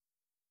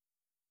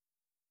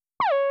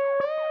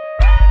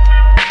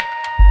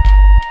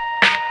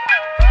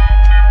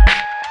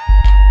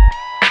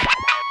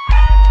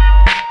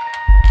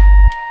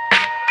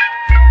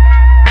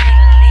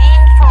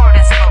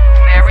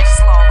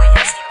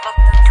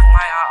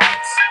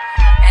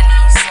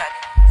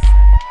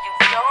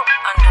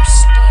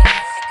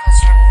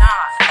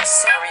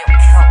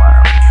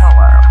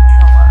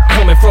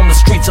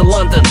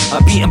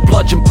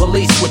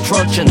police with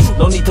truncheons.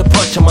 No need to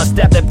punch them, I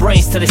stab their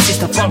brains till they cease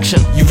to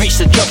function. You reach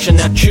the junction,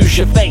 now choose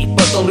your fate,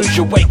 but don't lose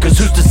your weight, cause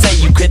who's to say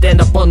you could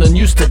end up on the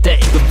news today?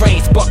 The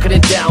rain's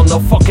bucketing down, no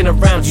fucking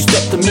around. You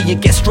step to me, you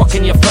get struck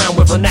in your frown.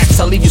 With an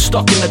axe, I'll leave you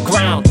stuck in the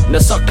ground. Now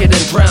suck it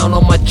and drown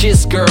on my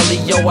jizz, girly.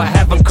 Yo, I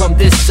haven't come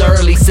this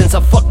early since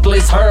I fucked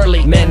Liz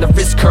Hurley. Man, the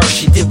wrist curve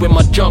she did with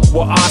my junk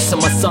were awesome.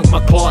 I sunk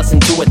my claws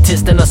into a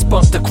tist and I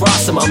spunked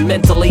across him. I'm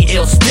mentally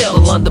ill still. The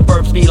London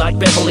burbs be like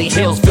Beverly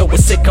Hills, filled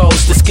with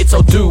sickos. The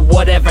schizo do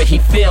whatever he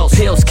feels.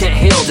 Pills can't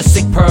heal the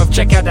sick perv.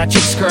 Check out that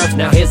chick's curve.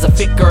 Now here's a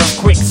fit girl,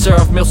 quick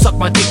serve. Mill suck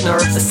my dick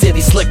nerves. The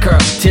city slicker,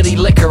 titty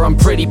liquor. I'm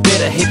pretty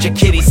bitter. Hit your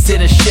kitty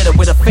sitter, shitter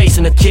with a face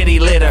in a kitty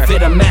litter.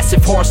 Fit a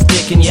massive horse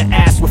dick in your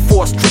ass with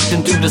force tricked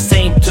and do the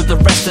same to the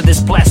rest of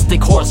this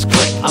plastic horse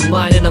click. I'm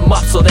lining them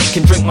up so they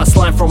can drink my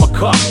slime from a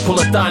cup. Pull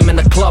a dime in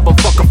the club and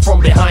fuck 'em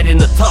from behind in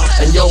the tub.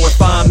 And yo,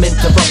 if I'm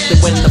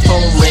interrupted when the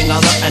phone ring, I'll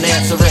up and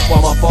answer it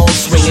while my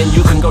phone's ringing.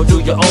 You can go do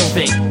your own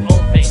thing.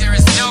 There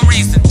is no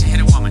reason to hit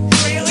a woman.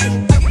 Really?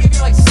 I can give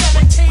you like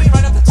 17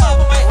 right off the top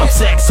of my head. I'm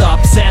sex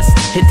obsessed.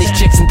 Hit these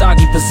chicks in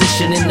doggy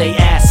position in they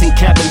ass, in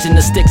cabins, in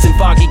the sticks, in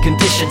foggy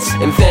conditions.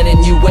 Inventing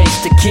new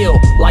ways to kill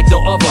like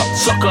no other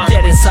sucker.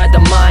 Dead inside the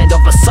mind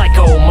of a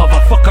psycho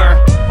motherfucker.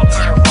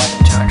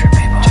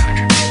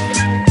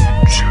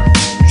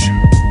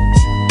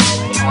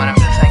 You want him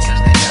to think as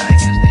they die,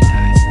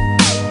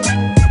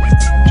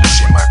 Just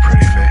see my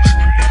pretty face.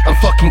 I'm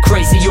fucking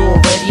crazy, you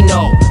already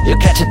know. You'll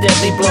catch a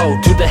deadly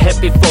blow to the head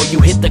before you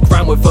hit the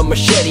ground with a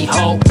machete,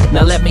 ho.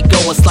 Now let me go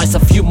and slice a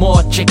few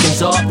more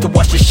chickens up. To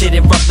watch this shit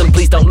erupt, and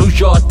please don't lose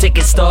your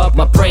ticket stub.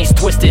 My brain's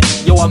twisted,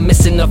 yo, I'm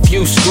missing a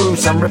few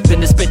screws. I'm ripping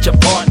this bitch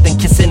apart, then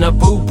kissing her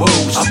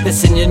boo-boos. I'm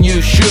pissing your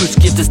new shoes,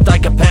 give this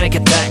dyke a panic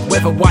attack.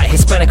 Whether white,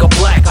 Hispanic or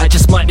black, I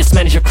just might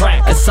mismanage your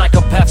crack. As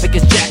psychopathic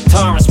as Jack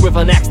Torrance with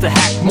an axe to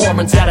hack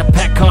Mormons at a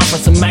pack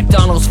conference. And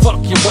McDonald's,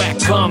 fuck your whack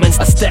comments.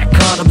 I stack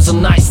condoms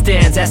on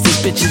nightstands, ask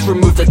these bitches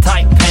remove the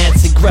tight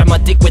pants. And grab my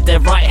dick with their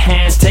right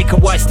hands, take a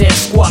white stand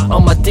squat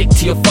on my dick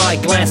to your thigh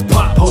glance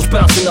pop. Hoes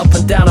bouncing up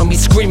and down on me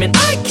screaming,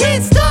 I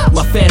can't stop.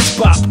 My fans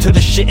bop to the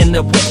shit in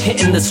the whip,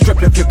 hitting the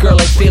strip. If your girl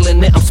ain't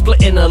feeling it, I'm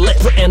splitting her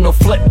lip. Written no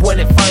flip when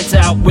it finds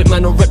out,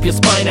 Whitman will rip your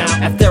spine out.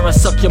 After I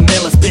suck your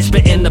melons, bitch,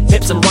 spitting the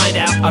pips and ride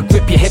out. I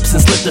grip your hips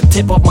and slip the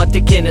tip of my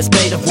dick in, it's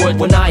made of wood.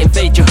 When I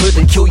invade your hood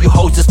and kill you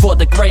hoes, it's for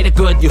the greater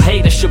good. You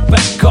haters should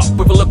back up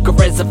with a look of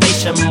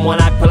reservation when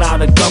I pull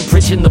out a gun,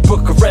 preaching the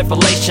book of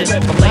Revelation.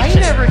 I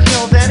never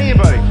killed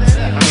anybody.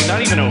 I mean,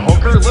 not even a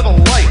hooker, little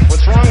light.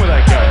 What's wrong with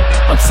that guy?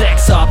 I'm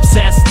sex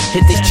obsessed.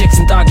 Hit these chicks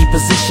in doggy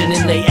position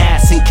in they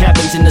ass, in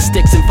cabins, in the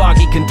sticks, in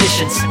foggy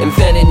conditions.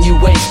 Inventing new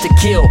ways to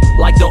kill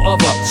like no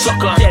other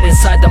sucker. Dead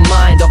inside the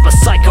mind of a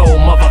psycho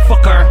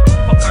motherfucker.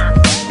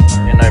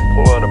 And I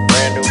pull out a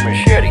brand new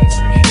machete.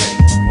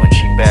 When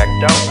she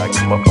backed out, I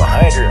come up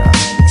behind her and I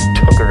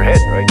took her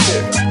head right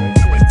there.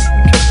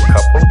 Took a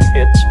couple of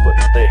hits, but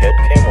the head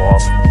came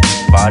off.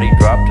 Body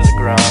dropped to the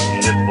ground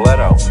and it bled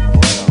out.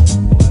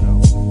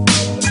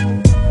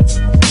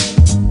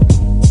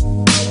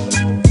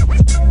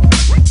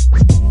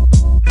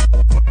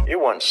 You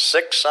one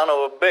sick son of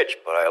a bitch,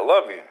 but I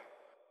love you.